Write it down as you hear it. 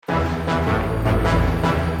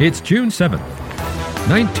It's June 7th,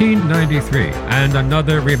 1993, and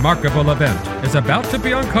another remarkable event is about to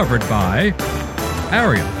be uncovered by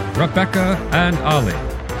Ariel, Rebecca, and Ali,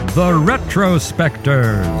 the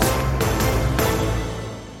Retrospectors.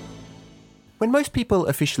 When most people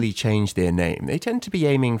officially change their name, they tend to be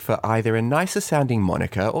aiming for either a nicer-sounding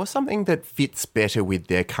moniker or something that fits better with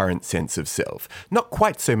their current sense of self. Not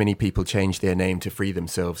quite so many people change their name to free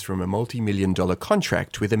themselves from a multi-million-dollar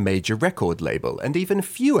contract with a major record label, and even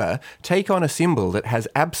fewer take on a symbol that has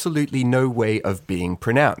absolutely no way of being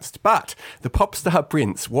pronounced. But the pop star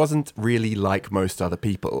Prince wasn't really like most other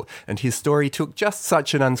people, and his story took just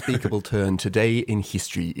such an unspeakable turn today in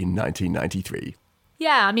history in 1993.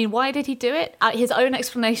 Yeah, I mean, why did he do it? His own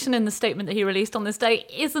explanation in the statement that he released on this day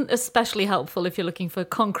isn't especially helpful if you're looking for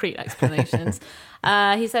concrete explanations.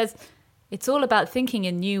 He says, it's all about thinking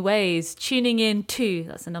in new ways, tuning in to,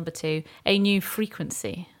 that's the number 2, a new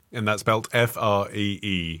frequency. And that's spelled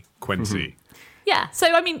F-R-E-E, Quincy. Yeah, so,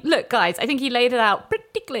 I mean, look, guys, I think he laid it out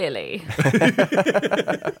pretty clearly.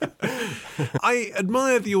 I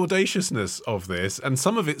admire the audaciousness of this, and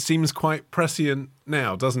some of it seems quite prescient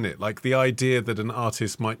now, doesn't it? Like the idea that an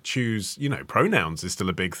artist might choose, pronouns is still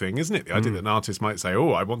a big thing, isn't it? The idea that an artist might say,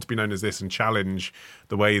 I want to be known as this, and challenge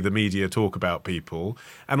the way the media talk about people.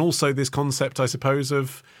 And also this concept, I suppose,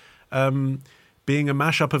 of being a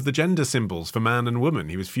mashup of the gender symbols for man and woman.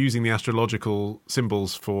 He was fusing the astrological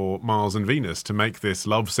symbols for Mars and Venus to make this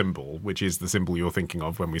love symbol, which is the symbol you're thinking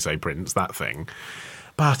of when we say Prince, that thing.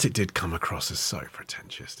 But it did come across as so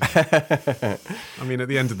pretentious. I mean, at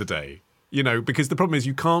the end of the day, because the problem is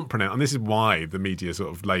you can't pronounce, and this is why the media sort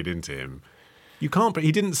of laid into him, you can't, but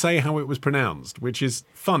he didn't say how it was pronounced, which is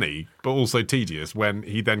funny, but also tedious when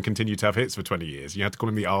he then continued to have hits for 20 years. You had to call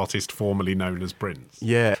him the artist formerly known as Prince.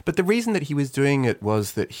 Yeah, but the reason that he was doing it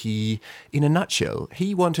was that he, in a nutshell,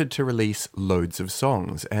 he wanted to release loads of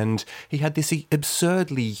songs. And he had this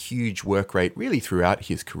absurdly huge work rate really throughout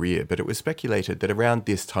his career. But it was speculated that around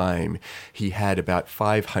this time, he had about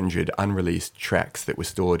 500 unreleased tracks that were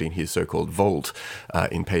stored in his so-called vault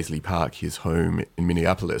in Paisley Park, his home in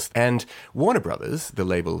Minneapolis. And Warner Brothers, the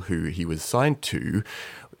label who he was signed to,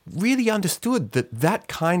 really understood that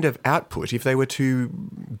kind of output, if they were to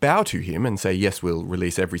bow to him and say, yes, we'll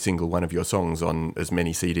release every single one of your songs on as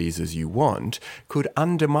many CDs as you want, could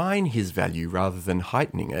undermine his value rather than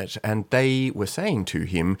heightening it. And they were saying to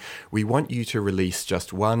him, we want you to release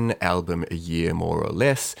just one album a year, more or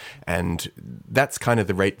less, and that's kind of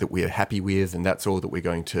the rate that we're happy with, and that's all that we're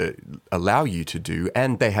going to allow you to do.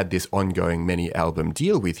 And they had this ongoing many-album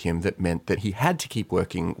deal with him that meant that he had to keep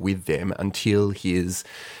working with them until his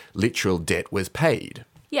literal debt was paid.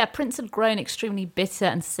 Yeah, Prince had grown extremely bitter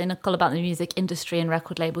and cynical about the music industry and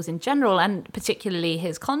record labels in general, and particularly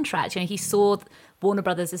his contract. He saw Warner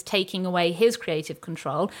Brothers as taking away his creative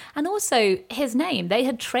control and also his name. They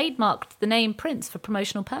had trademarked the name Prince for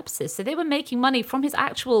promotional purposes. So they were making money from his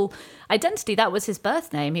actual identity. That was his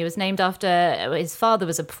birth name. He was named after, his father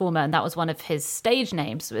was a performer, and that was one of his stage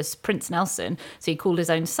names, was Prince Nelson. So he called his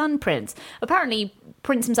own son Prince. Apparently,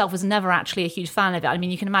 Prince himself was never actually a huge fan of it. I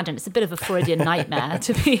mean, you can imagine it's a bit of a Freudian nightmare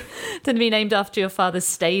to be named after your father's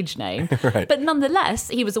stage name. Right. But nonetheless,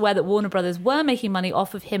 he was aware that Warner Brothers were making money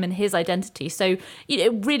off of him and his identity. So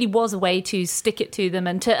it really was a way to stick it to them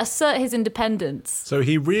and to assert his independence. So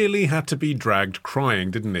he really had to be dragged crying,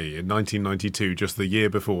 didn't he, in 1992, just the year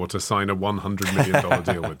before, to sign a $100 million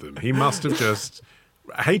deal with them. He must have just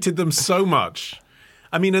hated them so much.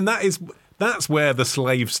 I mean, and that's where the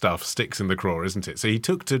slave stuff sticks in the craw, isn't it? So he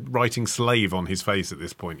took to writing slave on his face at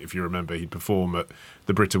this point. If you remember, he'd perform at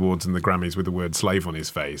the Brit Awards and the Grammys with the word slave on his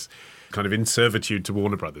face, kind of in servitude to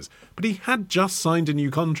Warner Brothers. But he had just signed a new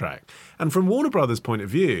contract. And from Warner Brothers' point of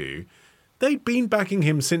view, they'd been backing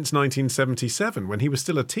him since 1977 when he was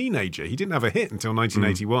still a teenager. He didn't have a hit until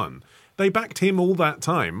 1981. They backed him all that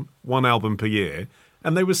time, one album per year.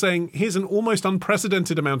 And they were saying, here's an almost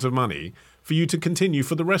unprecedented amount of money for you to continue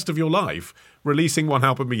for the rest of your life, releasing one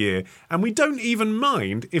album a year. And we don't even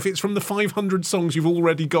mind if it's from the 500 songs you've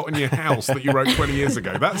already got in your house that you wrote 20 years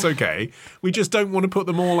ago. That's okay. We just don't want to put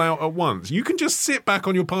them all out at once. You can just sit back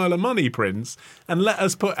on your pile of money, Prince, and let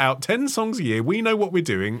us put out 10 songs a year. We know what we're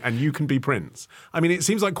doing, and you can be Prince. I mean, it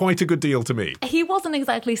seems like quite a good deal to me. He wasn't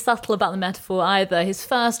exactly subtle about the metaphor either. His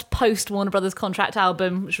first post-Warner Brothers contract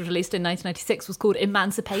album, which was released in 1996, was called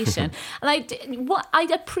Emancipation. And I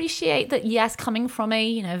appreciate that, yes, coming from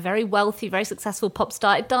a very wealthy, very successful pop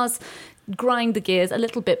star, it does grind the gears a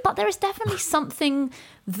little bit. But there is definitely something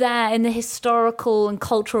there in the historical and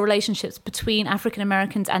cultural relationships between African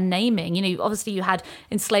Americans and naming. You know, obviously you had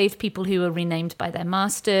enslaved people who were renamed by their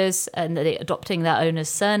masters and they adopting their owners'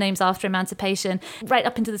 surnames after emancipation. Right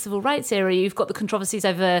up into the civil rights era, you've got the controversies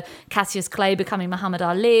over Cassius Clay becoming Muhammad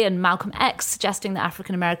Ali and Malcolm X suggesting that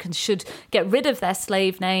African Americans should get rid of their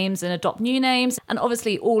slave names and adopt new names. And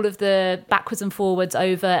obviously all of the backwards and forwards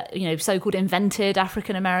over, you know, so-called invented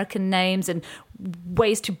African American names and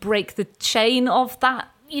ways to break the chain of that,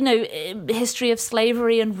 you know, history of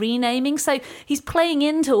slavery and renaming. So he's playing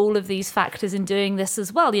into all of these factors in doing this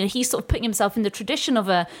as well. You know, he's sort of putting himself in the tradition of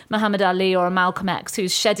a Muhammad Ali or a Malcolm X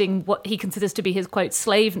who's shedding what he considers to be his, quote,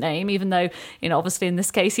 slave name, even though, you know, obviously in this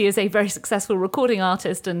case he is a very successful recording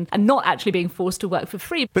artist and not actually being forced to work for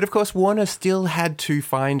free. But of course, Warner still had to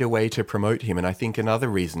find a way to promote him. And I think another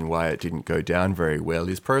reason why it didn't go down very well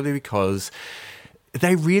is probably because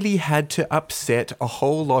they really had to upset a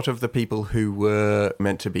whole lot of the people who were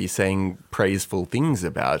meant to be saying praiseful things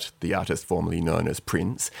about the artist formerly known as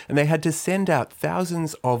Prince. And they had to send out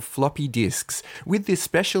thousands of floppy disks with this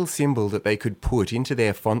special symbol that they could put into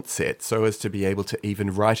their font set so as to be able to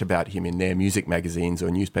even write about him in their music magazines or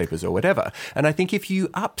newspapers or whatever. And I think if you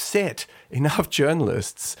upset enough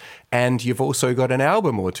journalists and you've also got an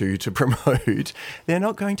album or two to promote, they're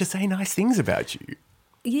not going to say nice things about you.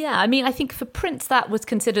 Yeah, I mean, I think for Prince that was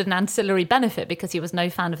considered an ancillary benefit because he was no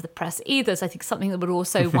fan of the press either. So I think something that would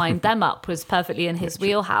also wind them up was perfectly in his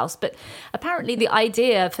wheelhouse. But apparently the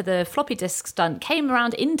idea for the floppy disk stunt came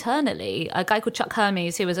around internally. A guy called Chuck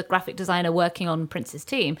Hermes, who was a graphic designer working on Prince's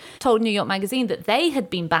team, told New York Magazine that they had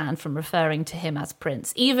been banned from referring to him as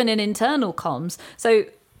Prince, even in internal comms. So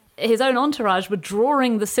his own entourage were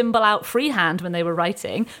drawing the symbol out freehand when they were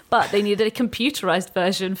writing, but they needed a computerized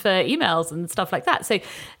version for emails and stuff like that. So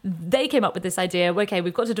they came up with this idea, okay,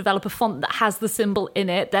 we've got to develop a font that has the symbol in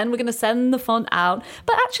it, then we're going to send the font out.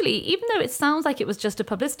 But actually, even though it sounds like it was just a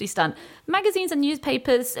publicity stunt, magazines and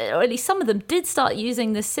newspapers, or at least some of them, did start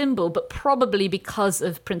using this symbol, but probably because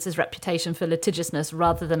of Prince's reputation for litigiousness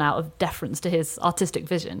rather than out of deference to his artistic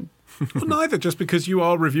vision. Well, neither, just because you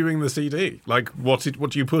are reviewing the CD. Like, what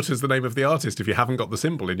do you put as the name of the artist if you haven't got the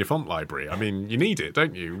symbol in your font library? I mean, you need it,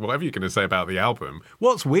 don't you? Whatever you're going to say about the album.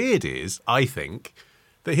 What's weird is, I think,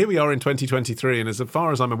 that here we are in 2023, and as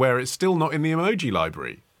far as I'm aware, it's still not in the emoji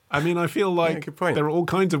library. I mean, I feel like there are all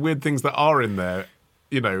kinds of weird things that are in there,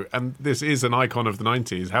 you know, and this is an icon of the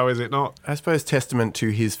 90s. How is it not? I suppose testament to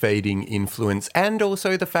his fading influence and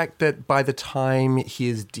also the fact that by the time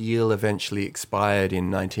his deal eventually expired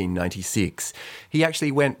in 1996, he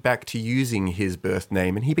actually went back to using his birth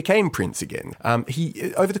name and he became Prince again.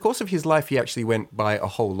 Over the course of his life, he actually went by a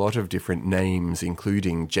whole lot of different names,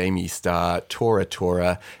 including Jamie Starr, Tora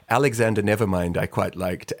Tora, Alexander Nevermind I quite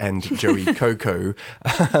liked, and Joey Coco.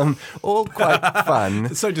 All quite fun.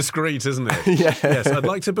 It's so discreet, isn't it? Yeah. Yes, I'd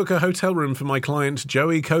like to book a hotel room for my client,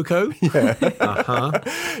 Joey Coco. Yeah. Uh-huh.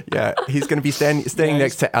 Yeah, he's going to be staying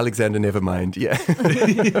next to Alexander Nevermind. Yeah.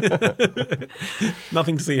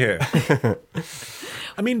 Nothing to see here.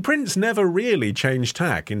 I mean, Prince never really changed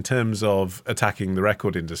tack in terms of attacking the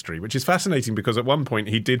record industry, which is fascinating because at one point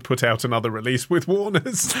he did put out another release with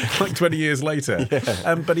Warner's like 20 years later.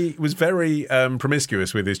 Yeah. But he was very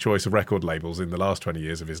promiscuous with his choice of record labels in the last 20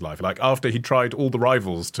 years of his life. Like after he tried all the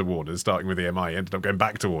rivals to Warner's, starting with EMI, he ended up going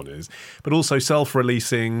back to Warner's, but also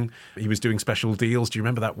self-releasing. He was doing special deals. Do you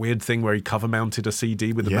remember that weird thing where he cover-mounted a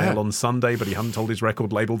CD with the Mail on Sunday, but he hadn't told his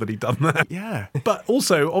record label that he'd done that? Yeah. But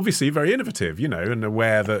also, obviously, very innovative, you know, and aware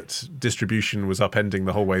that distribution was upending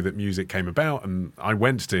the whole way that music came about. And I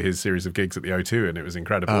went to his series of gigs at the O2 and it was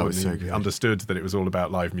incredible. Oh, it was and so good. He understood that it was all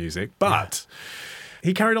about live music. But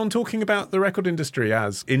he carried on talking about the record industry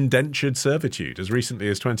as indentured servitude as recently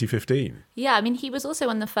as 2015. Yeah, I mean, he was also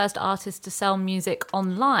one of the first artists to sell music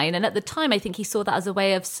online. And at the time, I think he saw that as a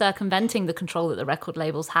way of circumventing the control that the record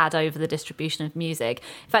labels had over the distribution of music.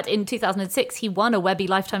 In fact, in 2006, he won a Webby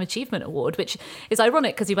Lifetime Achievement Award, which is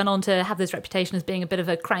ironic because he went on to have this reputation as being a bit of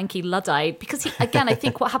a cranky Luddite. Because, again, I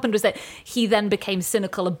think what happened was that he then became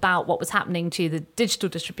cynical about what was happening to the digital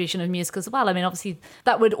distribution of music as well. I mean, obviously,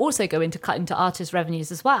 that would also go into cut into artist revenue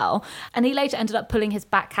as well. And he later ended up pulling his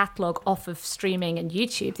back catalogue off of streaming and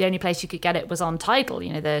YouTube. The only place you could get it was on Tidal,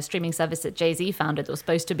 you know, the streaming service that Jay-Z founded that was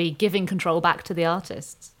supposed to be giving control back to the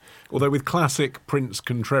artists. Although with classic Prince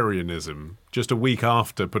contrarianism, just a week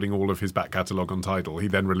after putting all of his back catalogue on Tidal, he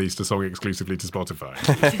then released a song exclusively to Spotify.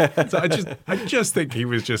 So I just think he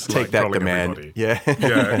was just take like that trolling command.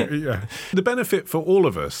 Everybody. Yeah. The benefit for all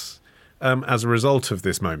of us as a result of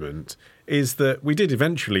this moment is that we did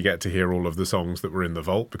eventually get to hear all of the songs that were in the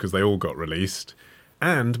vault because they all got released.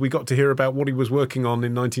 And we got to hear about what he was working on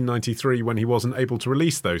in 1993 when he wasn't able to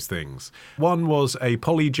release those things. One was a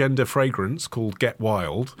polygender fragrance called Get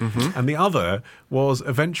Wild, and the other was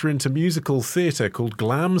a venture into musical theatre called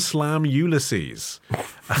Glam Slam Ulysses,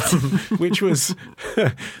 which was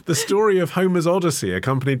the story of Homer's Odyssey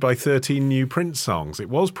accompanied by 13 new Prince songs. It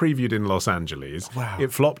was previewed in Los Angeles. Wow.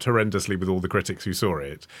 It flopped horrendously with all the critics who saw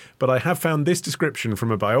it. But I have found this description from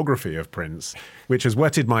a biography of Prince, which has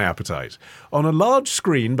whetted my appetite. On a large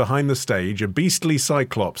screen behind the stage, a beastly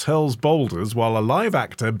cyclops hurls boulders while a live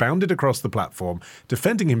actor bounded across the platform,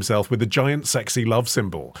 defending himself with a giant sexy love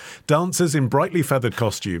symbol. Dancers in brightly feathered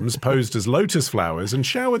costumes posed as lotus flowers and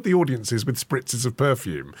showered the audiences with spritzes of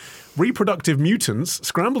perfume. Reproductive mutants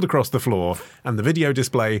scrambled across the floor, and the video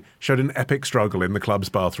display showed an epic struggle in the club's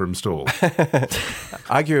bathroom stall.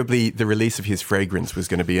 Arguably, the release of his fragrance was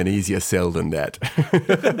going to be an easier sell than that.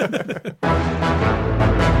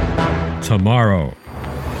 Tomorrow.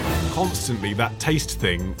 Constantly that taste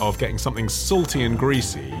thing of getting something salty and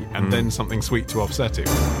greasy and then something sweet to offset it.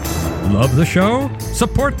 Love the show?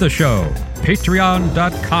 Support the show.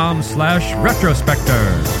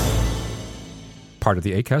 Patreon.com/retrospectors. Part of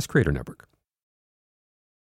the Acast Creator Network.